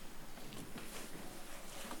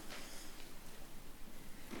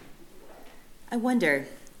I wonder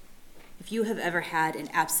if you have ever had an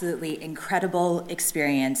absolutely incredible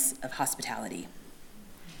experience of hospitality.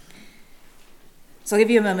 So I'll give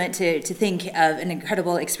you a moment to think of an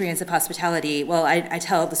incredible experience of hospitality. Well, I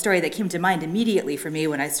tell the story that came to mind immediately for me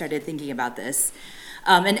when I started thinking about this.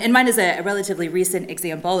 And mine is a relatively recent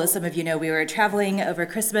example. As some of you know, we were traveling over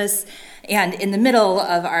Christmas, and in the middle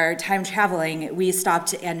of our time traveling, we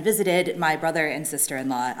stopped and visited my brother and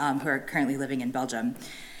sister-in-law, who are currently living in Belgium.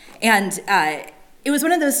 And it was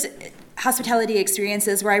one of those hospitality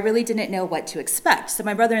experiences where I really didn't know what to expect. So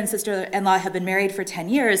my brother and sister-in-law have been married for 10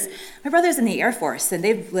 years. My brother's in the Air Force, and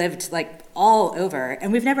they've lived all over,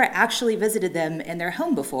 and we've never actually visited them in their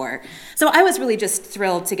home before. So I was really just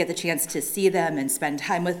thrilled to get the chance to see them and spend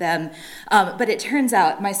time with them. But it turns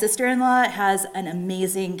out my sister-in-law has an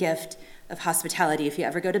amazing gift of hospitality. If you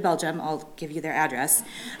ever go to Belgium, I'll give you their address.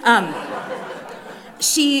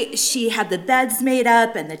 She had the beds made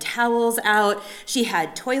up and the towels out. She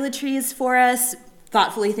had toiletries for us,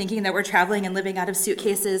 thoughtfully thinking that we're traveling and living out of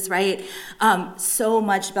suitcases, right? So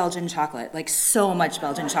much Belgian chocolate, so much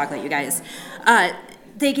Belgian chocolate, you guys.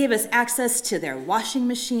 They gave us access to their washing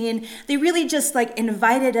machine. They really just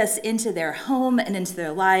invited us into their home and into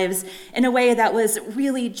their lives in a way that was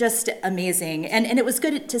really just amazing. And it was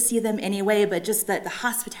good to see them anyway, but just the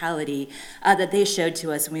hospitality that they showed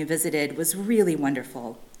to us when we visited was really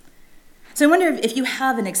wonderful. So I wonder if you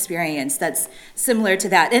have an experience that's similar to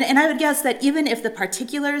that. And I would guess that even if the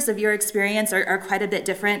particulars of your experience are quite a bit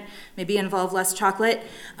different, maybe involve less chocolate,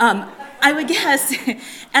 I would guess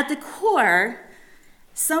at the core,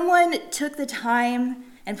 someone took the time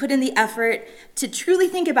and put in the effort to truly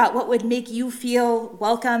think about what would make you feel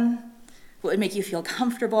welcome, what would make you feel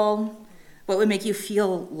comfortable, what would make you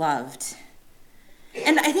feel loved.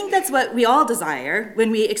 And I think that's what we all desire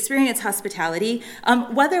when we experience hospitality,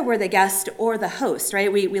 whether we're the guest or the host,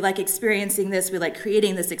 right? We like experiencing this, we like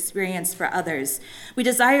creating this experience for others. We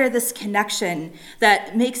desire this connection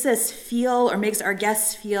that makes us feel or makes our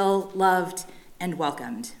guests feel loved and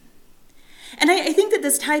welcomed. And I think that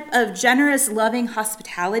this type of generous, loving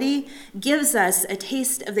hospitality gives us a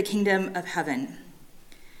taste of the kingdom of heaven.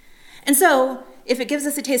 And so, if it gives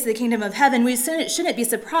us a taste of the kingdom of heaven, we shouldn't be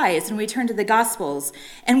surprised when we turn to the Gospels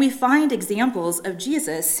and we find examples of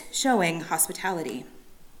Jesus showing hospitality.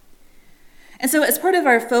 And so, as part of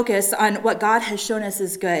our focus on what God has shown us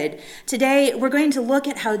is good, today we're going to look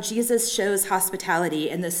at how Jesus shows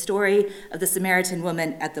hospitality in the story of the Samaritan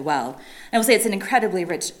woman at the well. And I will say it's an incredibly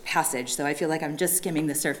rich passage, so I feel like I'm just skimming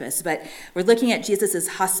the surface, but we're looking at Jesus'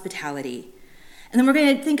 hospitality. And then we're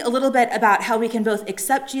going to think a little bit about how we can both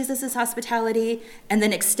accept Jesus' hospitality and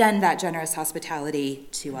then extend that generous hospitality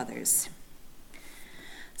to others.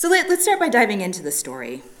 So let's start by diving into the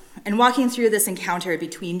story and walking through this encounter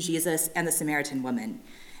between Jesus and the Samaritan woman.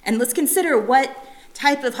 And let's consider what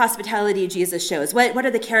type of hospitality Jesus shows. What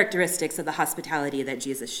are the characteristics of the hospitality that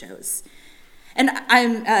Jesus shows? And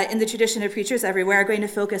I'm, in the tradition of preachers everywhere, going to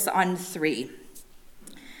focus on three.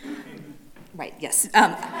 Right, yes.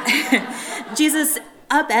 Jesus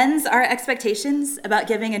upends our expectations about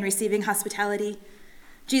giving and receiving hospitality.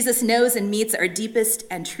 Jesus knows and meets our deepest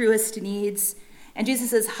and truest needs. And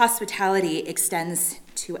Jesus' hospitality extends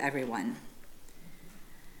to everyone.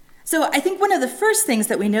 So I think one of the first things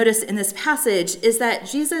that we notice in this passage is that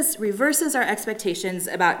Jesus reverses our expectations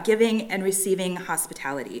about giving and receiving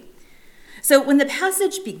hospitality. So when the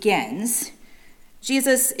passage begins,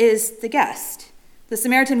 Jesus is the guest. The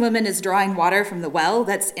Samaritan woman is drawing water from the well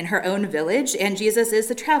that's in her own village, and Jesus is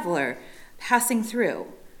the traveler passing through.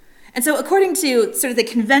 And so according to sort of the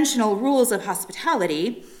conventional rules of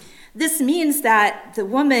hospitality, this means that the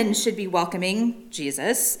woman should be welcoming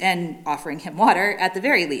Jesus and offering him water at the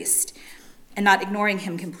very least, and not ignoring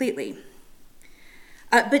him completely.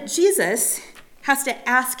 But Jesus has to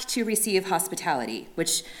ask to receive hospitality,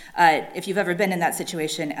 which, if you've ever been in that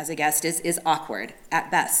situation as a guest, is awkward at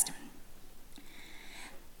best.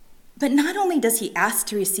 But not only does he ask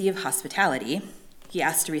to receive hospitality, he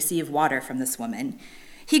asks to receive water from this woman.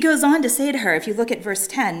 He goes on to say to her, if you look at verse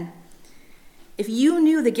 10, if you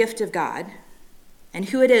knew the gift of God and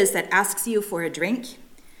who it is that asks you for a drink,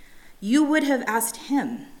 you would have asked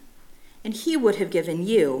him, and he would have given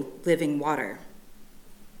you living water.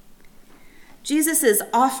 Jesus'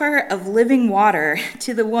 offer of living water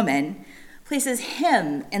to the woman places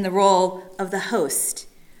him in the role of the host,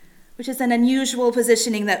 which is an unusual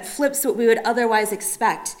positioning that flips what we would otherwise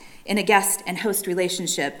expect in a guest and host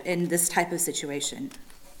relationship in this type of situation.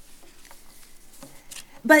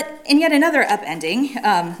 But in yet another upending,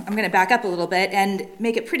 I'm going to back up a little bit and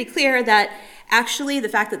make it pretty clear that actually the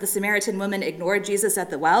fact that the Samaritan woman ignored Jesus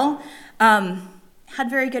at the well had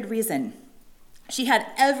very good reason. She had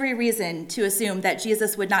every reason to assume that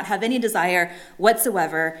Jesus would not have any desire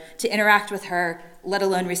whatsoever to interact with her, let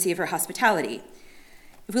alone receive her hospitality.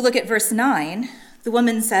 If we look at verse 9, the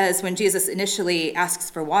woman says, when Jesus initially asks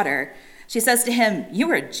for water, she says to him,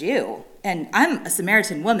 "You are a Jew, and I'm a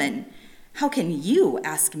Samaritan woman. How can you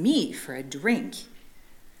ask me for a drink?"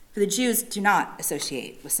 For the Jews do not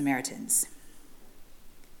associate with Samaritans.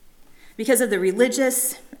 Because of the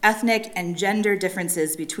religious, ethnic, and gender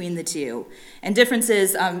differences between the two, and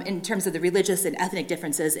differences in terms of the religious and ethnic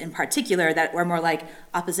differences in particular that were more like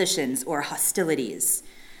oppositions or hostilities,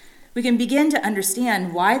 we can begin to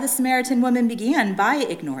understand why the Samaritan woman began by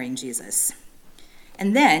ignoring Jesus.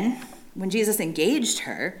 And then, when Jesus engaged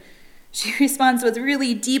her, she responds with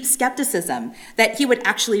really deep skepticism that he would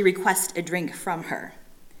actually request a drink from her.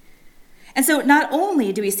 And so not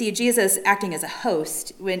only do we see Jesus acting as a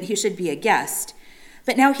host when he should be a guest,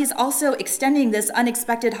 but now he's also extending this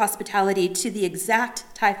unexpected hospitality to the exact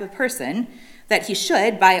type of person that he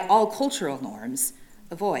should, by all cultural norms,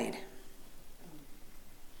 avoid.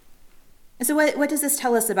 And so what does this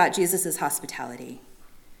tell us about Jesus' hospitality?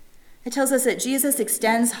 It tells us that Jesus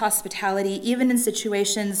extends hospitality even in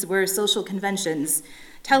situations where social conventions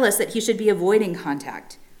tell us that he should be avoiding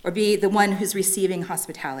contact or be the one who's receiving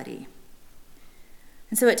hospitality.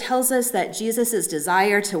 And so it tells us that Jesus'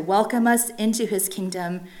 desire to welcome us into his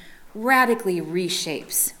kingdom radically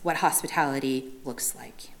reshapes what hospitality looks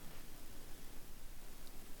like.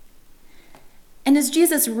 And as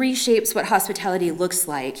Jesus reshapes what hospitality looks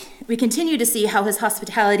like, we continue to see how his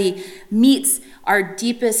hospitality meets our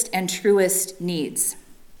deepest and truest needs.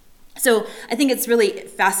 So I think it's really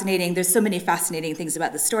fascinating. There's so many fascinating things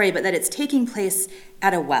about the story, but that it's taking place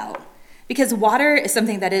at a well. Because water is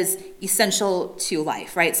something that is essential to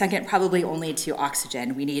life, right? Second probably only to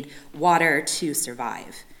oxygen. We need water to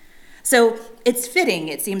survive. So it's fitting,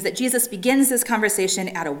 it seems, that Jesus begins this conversation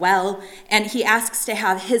at a well, and he asks to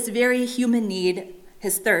have his very human need,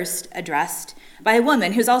 his thirst, addressed by a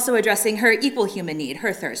woman who's also addressing her equal human need,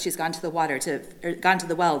 her thirst. She's gone to the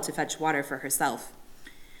well to fetch water for herself.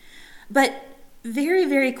 But very,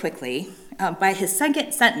 very quickly, by his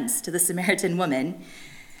second sentence to the Samaritan woman,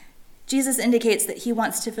 Jesus indicates that he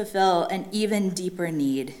wants to fulfill an even deeper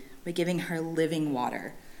need by giving her living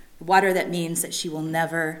water, water that means that she will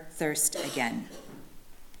never thirst again.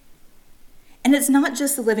 And it's not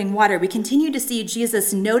just the living water. We continue to see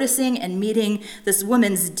Jesus noticing and meeting this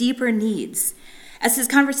woman's deeper needs. As his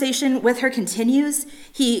conversation with her continues,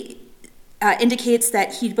 he indicates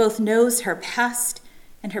that he both knows her past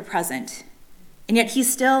and her present, and yet he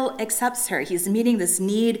still accepts her. He's meeting this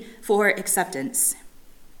need for acceptance.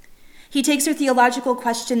 He takes her theological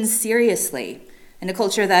questions seriously in a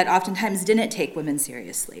culture that oftentimes didn't take women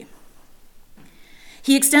seriously.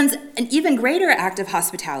 He extends an even greater act of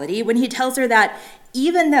hospitality when he tells her that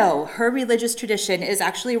even though her religious tradition is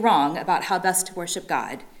actually wrong about how best to worship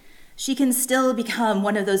God, she can still become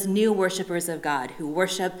one of those new worshipers of God who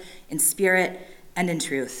worship in spirit and in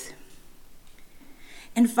truth.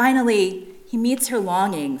 And finally, he meets her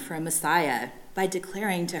longing for a Messiah by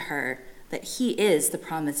declaring to her that he is the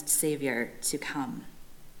promised Savior to come.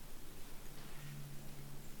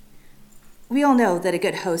 We all know that a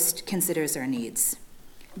good host considers our needs.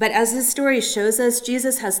 But as this story shows us,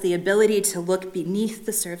 Jesus has the ability to look beneath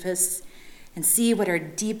the surface and see what our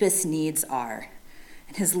deepest needs are.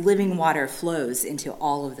 And his living water flows into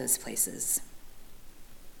all of those places.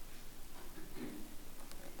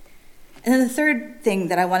 And then the third thing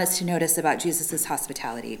that I want us to notice about Jesus'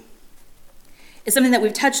 hospitality is something that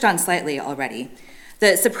we've touched on slightly already.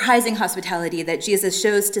 The surprising hospitality that Jesus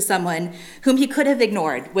shows to someone whom he could have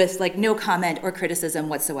ignored with no comment or criticism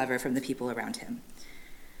whatsoever from the people around him.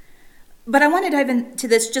 But I want to dive into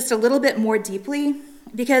this just a little bit more deeply,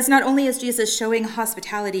 because not only is Jesus showing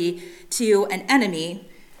hospitality to an enemy,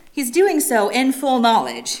 he's doing so in full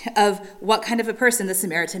knowledge of what kind of a person the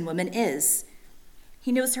Samaritan woman is.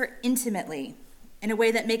 He knows her intimately in a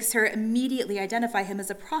way that makes her immediately identify him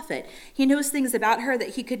as a prophet. He knows things about her that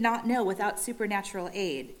he could not know without supernatural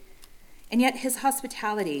aid. And yet his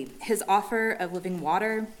hospitality, his offer of living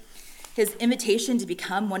water, his invitation to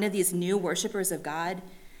become one of these new worshipers of God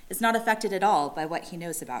is not affected at all by what he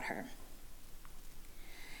knows about her.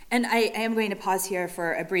 And I am going to pause here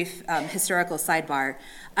for a brief historical sidebar.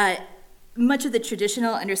 Much of the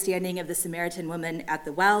traditional understanding of the Samaritan woman at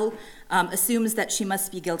the well assumes that she must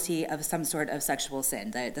be guilty of some sort of sexual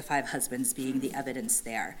sin, the 5 husbands being the evidence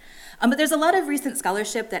there. But there's a lot of recent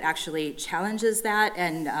scholarship that actually challenges that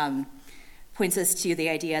and points us to the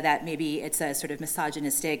idea that maybe it's a sort of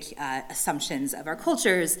misogynistic assumptions of our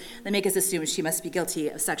cultures that make us assume she must be guilty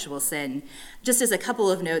of sexual sin. Just as a couple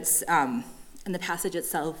of notes, In the passage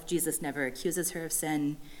itself, Jesus never accuses her of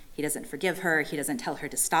sin. He doesn't forgive her. He doesn't tell her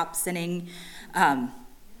to stop sinning. That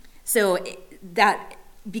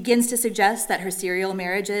begins to suggest that her serial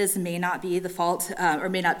marriages may not be the fault or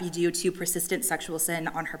may not be due to persistent sexual sin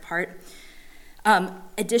on her part.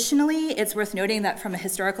 Additionally, it's worth noting that from a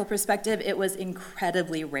historical perspective, it was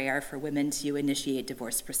incredibly rare for women to initiate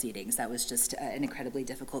divorce proceedings. That was just an incredibly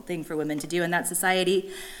difficult thing for women to do in that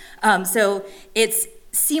society. So it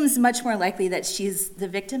seems much more likely that she's the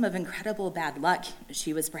victim of incredible bad luck.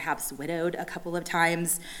 She was perhaps widowed a couple of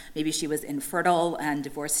times. Maybe she was infertile and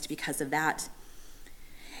divorced because of that.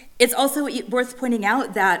 It's also worth pointing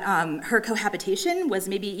out that her cohabitation was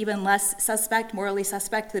maybe even less morally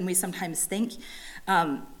suspect than we sometimes think.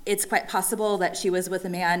 It's quite possible that she was with a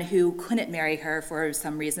man who couldn't marry her for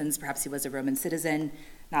some reasons. Perhaps he was a Roman citizen,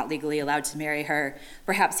 not legally allowed to marry her.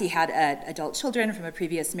 Perhaps he had adult children from a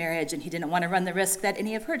previous marriage, and he didn't want to run the risk that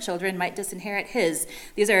any of her children might disinherit his.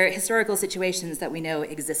 These are historical situations that we know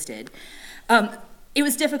existed. It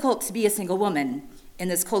was difficult to be a single woman in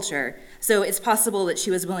this culture, so it's possible that she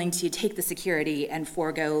was willing to take the security and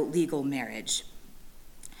forego legal marriage.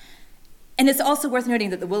 And it's also worth noting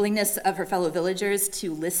that the willingness of her fellow villagers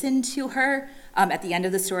to listen to her at the end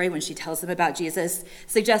of the story when she tells them about Jesus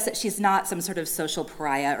suggests that she's not some sort of social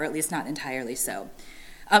pariah, or at least not entirely so.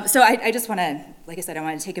 So I just want to, like I said, I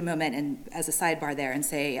want to take a moment and as a sidebar there and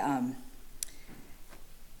say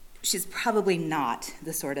she's probably not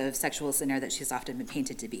the sort of sexual sinner that she's often been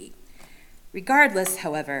painted to be. Regardless,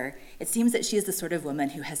 however, it seems that she is the sort of woman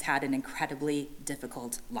who has had an incredibly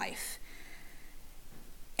difficult life.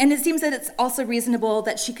 And it seems that it's also reasonable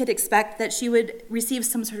that she could expect that she would receive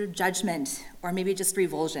some sort of judgment or maybe just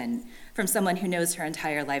revulsion from someone who knows her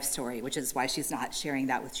entire life story, which is why she's not sharing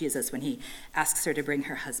that with Jesus when he asks her to bring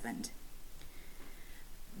her husband.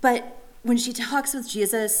 But when she talks with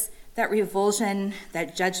Jesus, that revulsion,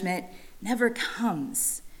 that judgment never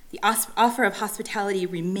comes. The offer of hospitality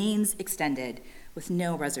remains extended with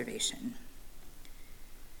no reservation.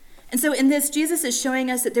 And so in this, Jesus is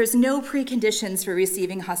showing us that there's no preconditions for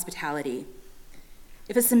receiving hospitality.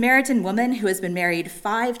 If a Samaritan woman who has been married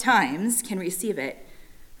 5 times can receive it,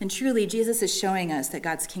 then truly Jesus is showing us that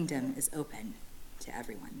God's kingdom is open to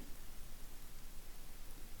everyone.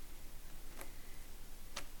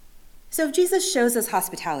 So if Jesus shows us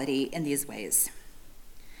hospitality in these ways,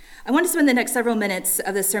 I want to spend the next several minutes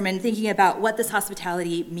of this sermon thinking about what this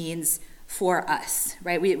hospitality means for us,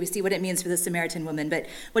 right? We see what it means for the Samaritan woman, but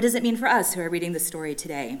what does it mean for us who are reading the story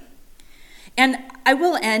today? And I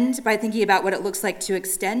will end by thinking about what it looks like to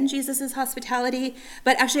extend Jesus' hospitality,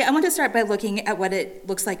 but actually I want to start by looking at what it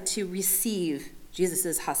looks like to receive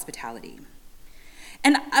Jesus' hospitality.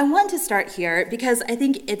 And I want to start here because I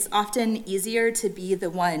think it's often easier to be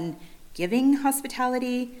the one giving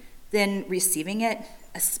hospitality than receiving it,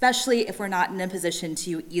 especially if we're not in a position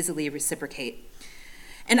to easily reciprocate.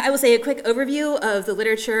 And I will say a quick overview of the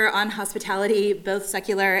literature on hospitality, both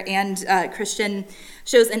secular and Christian,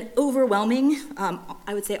 shows an overwhelming,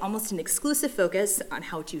 I would say almost an exclusive focus on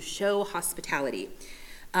how to show hospitality.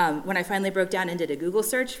 When I finally broke down and did a Google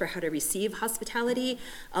search for how to receive hospitality,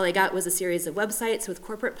 all I got was a series of websites with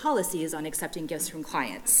corporate policies on accepting gifts from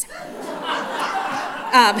clients.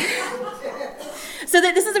 So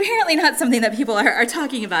that this is apparently not something that people are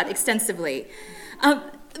talking about extensively.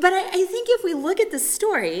 But I think if we look at the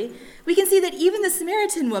story, we can see that even the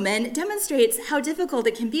Samaritan woman demonstrates how difficult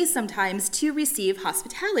it can be sometimes to receive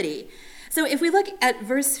hospitality. So if we look at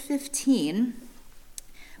verse 15,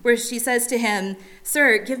 where she says to him,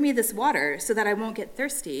 "Sir, give me this water so that I won't get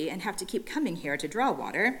thirsty and have to keep coming here to draw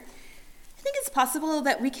water," I think it's possible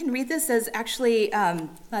that we can read this as actually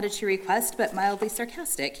not a true request, but mildly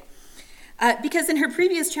sarcastic. Because in her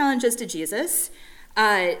previous challenges to Jesus,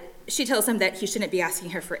 she tells him that he shouldn't be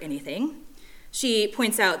asking her for anything. She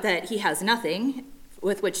points out that he has nothing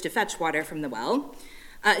with which to fetch water from the well.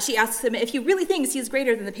 She asks him if he really thinks he's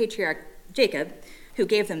greater than the patriarch Jacob, who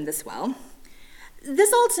gave them this well.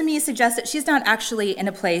 This all to me suggests that she's not actually in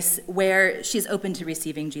a place where she's open to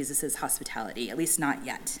receiving Jesus' hospitality, at least not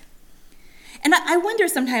yet. And I wonder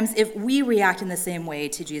sometimes if we react in the same way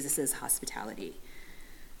to Jesus' hospitality.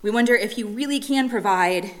 We wonder if he really can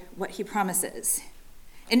provide what he promises.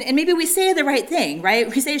 And maybe we say the right thing, right?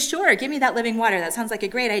 We say, sure, give me that living water. That sounds like a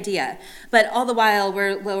great idea. But all the while,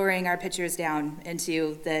 we're lowering our pitchers down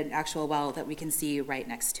into the actual well that we can see right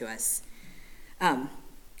next to us.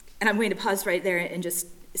 And I'm going to pause right there and just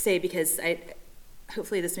say, because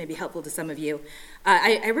hopefully this may be helpful to some of you.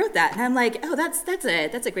 I wrote that, and I'm like, oh, that's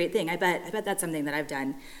a great thing. I bet that's something that I've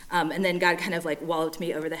done. And then God kind of like walloped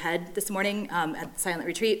me over the head this morning at the silent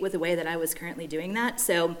retreat with the way that I was currently doing that.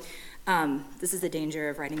 So This is the danger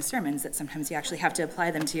of writing sermons, that sometimes you actually have to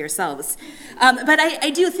apply them to yourselves. But I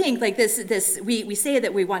do think like we say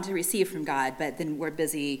that we want to receive from God, but then we're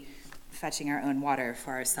busy fetching our own water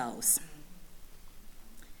for ourselves.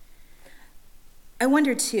 I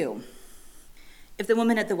wonder too, if the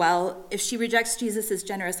woman at the well, if she rejects Jesus'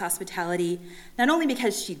 generous hospitality, not only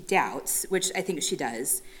because she doubts, which I think she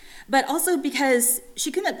does, but also because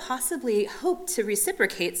she couldn't possibly hope to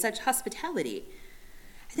reciprocate such hospitality.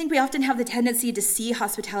 I think we often have the tendency to see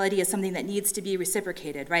hospitality as something that needs to be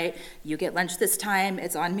reciprocated, right? You get lunch this time,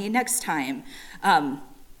 it's on me next time.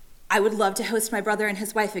 I would love to host my brother and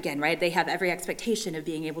his wife again, right? They have every expectation of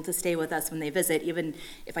being able to stay with us when they visit, even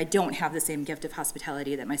if I don't have the same gift of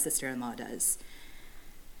hospitality that my sister-in-law does.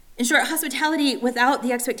 In short, hospitality without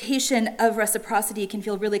the expectation of reciprocity can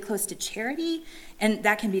feel really close to charity, and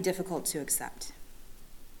that can be difficult to accept.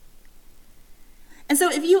 And so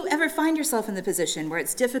if you ever find yourself in the position where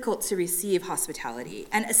it's difficult to receive hospitality,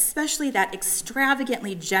 and especially that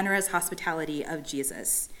extravagantly generous hospitality of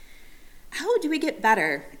Jesus, how do we get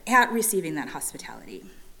better at receiving that hospitality?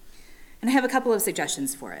 And I have a couple of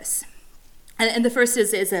suggestions for us. And the first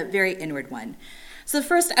is a very inward one. So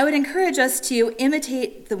first, I would encourage us to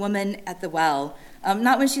imitate the woman at the well,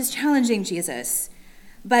 not when she's challenging Jesus,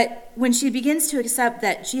 but when she begins to accept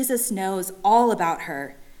that Jesus knows all about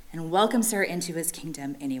her and welcomes her into his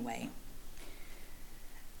kingdom anyway.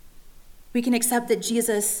 We can accept that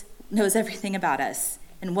Jesus knows everything about us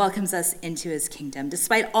and welcomes us into his kingdom,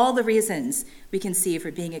 despite all the reasons we can see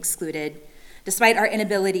for being excluded, despite our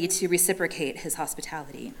inability to reciprocate his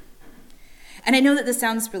hospitality. And I know that this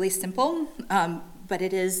sounds really simple, but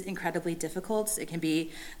it is incredibly difficult. It can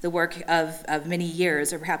be the work of many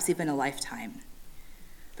years or perhaps even a lifetime.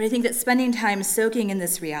 But I think that spending time soaking in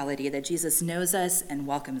this reality that Jesus knows us and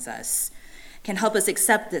welcomes us can help us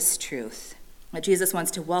accept this truth, that Jesus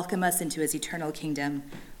wants to welcome us into his eternal kingdom,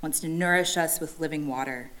 wants to nourish us with living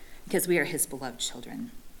water, because we are his beloved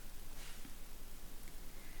children.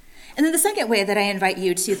 And then the second way that I invite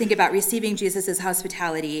you to think about receiving Jesus'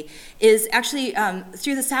 hospitality is actually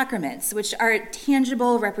through the sacraments, which are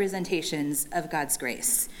tangible representations of God's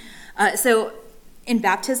grace. So in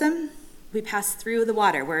baptism, we pass through the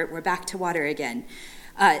water. We're back to water again.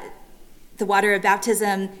 The water of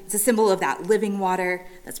baptism is a symbol of that living water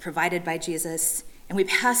that's provided by Jesus, and we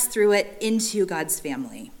pass through it into God's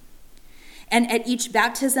family. And at each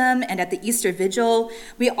baptism and at the Easter Vigil,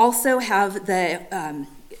 we also have the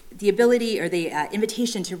ability or the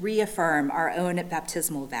invitation to reaffirm our own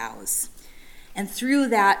baptismal vows. And through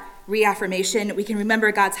that reaffirmation, we can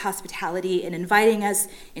remember God's hospitality in inviting us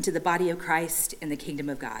into the body of Christ in the kingdom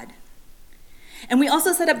of God. And we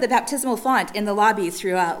also set up the baptismal font in the lobby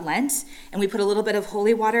throughout Lent, and we put a little bit of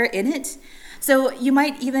holy water in it. So you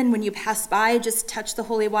might even, when you pass by, just touch the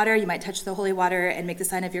holy water. You might touch the holy water and make the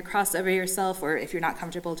sign of your cross over yourself, or if you're not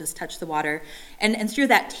comfortable, just touch the water. And through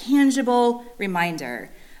that tangible reminder,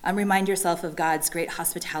 remind yourself of God's great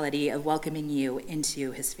hospitality of welcoming you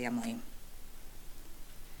into his family.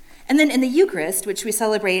 And then in the Eucharist, which we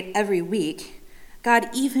celebrate every week, God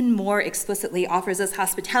even more explicitly offers us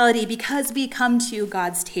hospitality because we come to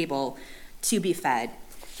God's table to be fed.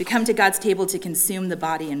 We come to God's table to consume the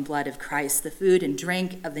body and blood of Christ, the food and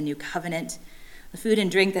drink of the new covenant, the food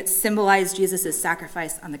and drink that symbolize Jesus'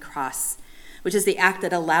 sacrifice on the cross, which is the act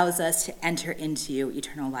that allows us to enter into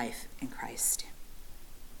eternal life in Christ.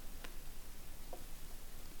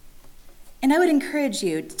 And I would encourage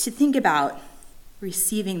you to think about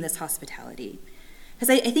receiving this hospitality, because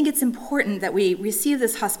I think it's important that we receive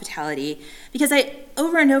this hospitality, because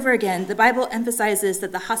over and over again, the Bible emphasizes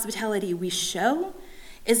that the hospitality we show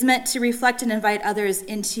is meant to reflect and invite others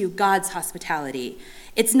into God's hospitality.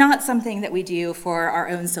 It's not something that we do for our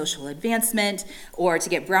own social advancement or to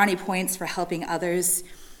get brownie points for helping others.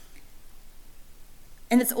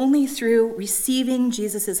 And it's only through receiving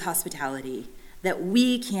Jesus' hospitality that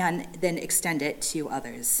we can then extend it to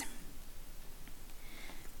others.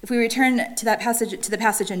 If we return to the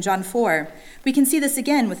passage in John 4, we can see this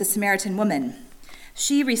again with the Samaritan woman.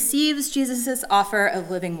 She receives Jesus' offer of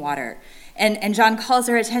living water. And John calls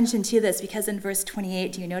her attention to this because in verse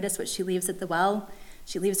 28, do you notice what she leaves at the well?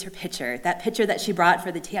 She leaves her pitcher, that pitcher that she brought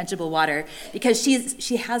for the tangible water, because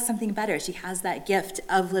she has something better. She has that gift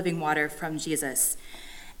of living water from Jesus.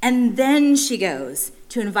 And then she goes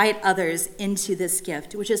to invite others into this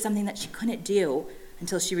gift, which is something that she couldn't do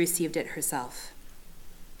until she received it herself.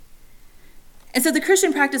 And so the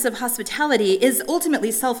Christian practice of hospitality is ultimately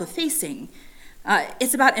self-effacing.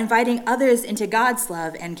 It's about inviting others into God's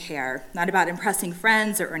love and care, not about impressing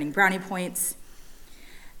friends or earning brownie points.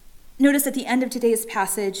 Notice at the end of today's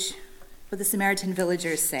passage, what the Samaritan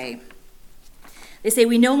villagers say. They say,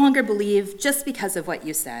 "We no longer believe just because of what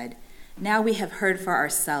you said. Now we have heard for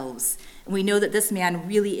ourselves, and we know that this man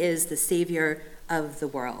really is the Savior of the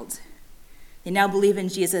world." They now believe in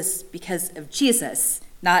Jesus because of Jesus,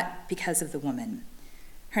 not because of the woman.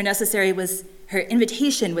 Her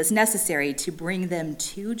invitation was necessary to bring them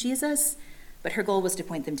to Jesus, but her goal was to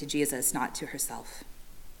point them to Jesus, not to herself.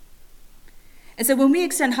 And so when we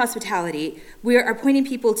extend hospitality, we are pointing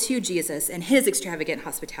people to Jesus and his extravagant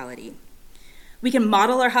hospitality. We can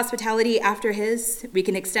model our hospitality after his. We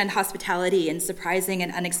can extend hospitality in surprising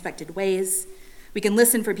and unexpected ways. We can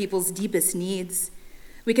listen for people's deepest needs.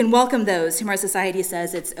 We can welcome those whom our society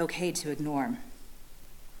says it's okay to ignore.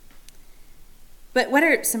 But what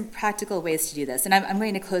are some practical ways to do this? And I'm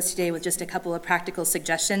going to close today with just a couple of practical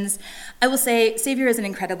suggestions. I will say Savior is an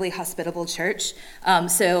incredibly hospitable church,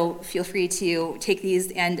 so feel free to take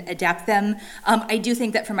these and adapt them. I do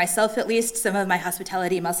think that for myself at least, some of my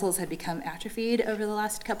hospitality muscles have become atrophied over the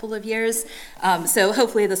last couple of years. So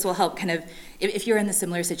hopefully this will help kind of, if you're in a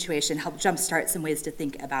similar situation, help jumpstart some ways to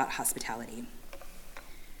think about hospitality.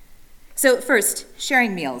 So first,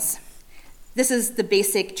 sharing meals. This is the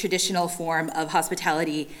basic traditional form of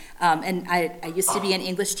hospitality, and I used to be an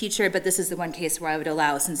English teacher, but this is the one case where I would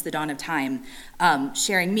allow, since the dawn of time,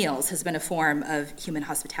 sharing meals has been a form of human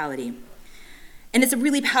hospitality. And it's a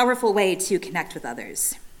really powerful way to connect with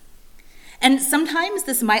others. And sometimes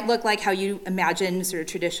this might look like how you imagine sort of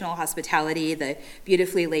traditional hospitality, the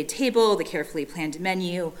beautifully laid table, the carefully planned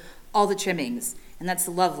menu, all the trimmings, and that's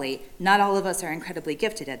lovely. Not all of us are incredibly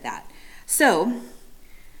gifted at that. So,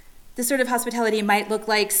 this sort of hospitality might look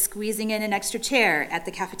like squeezing in an extra chair at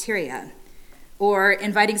the cafeteria, or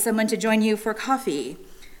inviting someone to join you for coffee,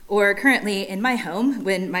 or currently in my home,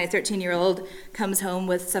 when my 13-year-old comes home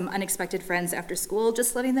with some unexpected friends after school,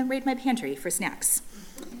 just letting them raid my pantry for snacks.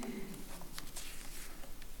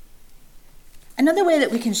 Another way that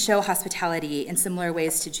we can show hospitality in similar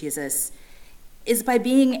ways to Jesus is by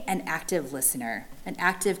being an active listener, an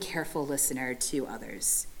active, careful listener to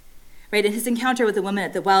others. Right, in his encounter with the woman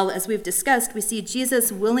at the well, as we've discussed, we see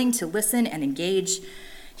Jesus willing to listen and engage.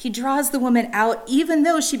 He draws the woman out, even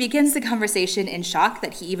though she begins the conversation in shock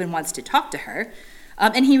that he even wants to talk to her,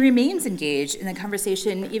 and he remains engaged in the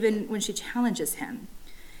conversation even when she challenges him.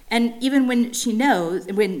 And even when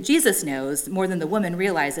Jesus knows more than the woman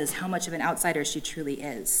realizes how much of an outsider she truly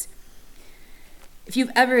is. If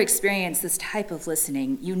you've ever experienced this type of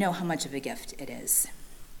listening, you know how much of a gift it is.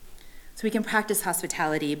 So we can practice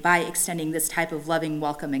hospitality by extending this type of loving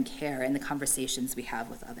welcome and care in the conversations we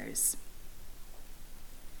have with others.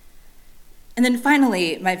 And then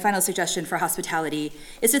finally, my final suggestion for hospitality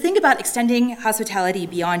is to think about extending hospitality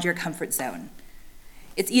beyond your comfort zone.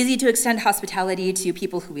 It's easy to extend hospitality to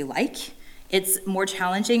people who we like. It's more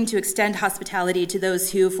challenging to extend hospitality to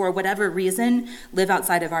those who, for whatever reason, live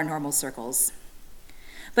outside of our normal circles.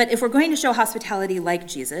 But if we're going to show hospitality like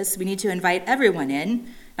Jesus, we need to invite everyone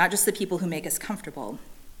in, not just the people who make us comfortable.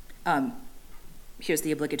 Here's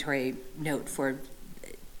the obligatory note for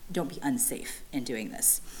don't be unsafe in doing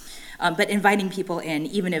this. But inviting people in,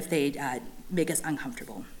 even if they make us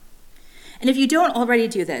uncomfortable. And if you don't already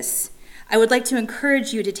do this, I would like to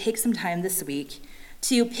encourage you to take some time this week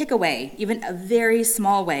to pick a way, even a very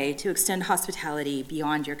small way, to extend hospitality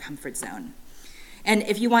beyond your comfort zone. And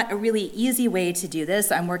if you want a really easy way to do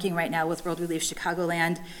this, I'm working right now with World Relief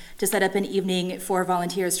Chicagoland to set up an evening for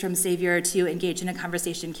volunteers from Savior to engage in a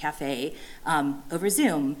conversation cafe over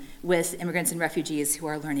Zoom with immigrants and refugees who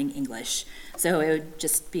are learning English. So it would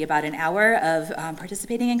just be about an hour of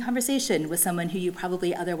participating in conversation with someone who you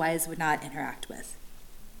probably otherwise would not interact with.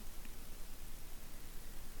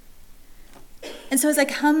 And so as I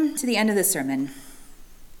come to the end of this sermon,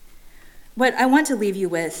 what I want to leave you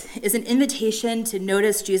with is an invitation to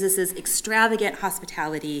notice Jesus' extravagant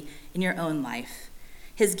hospitality in your own life,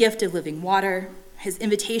 his gift of living water, his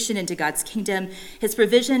invitation into God's kingdom, his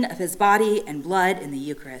provision of his body and blood in the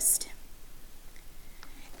Eucharist.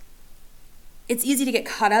 It's easy to get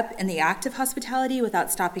caught up in the act of hospitality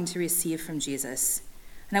without stopping to receive from Jesus.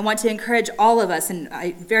 And I want to encourage all of us, and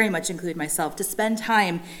I very much include myself, to spend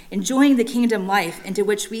time enjoying the kingdom life into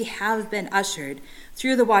which we have been ushered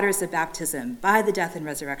through the waters of baptism by the death and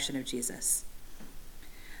resurrection of Jesus.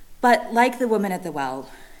 But like the woman at the well,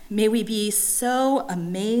 may we be so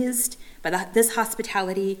amazed by this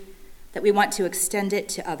hospitality that we want to extend it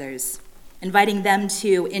to others, inviting them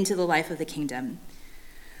too into the life of the kingdom.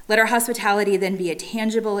 Let our hospitality then be a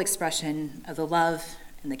tangible expression of the love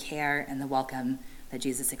and the care and the welcome that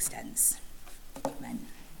Jesus extends. Amen.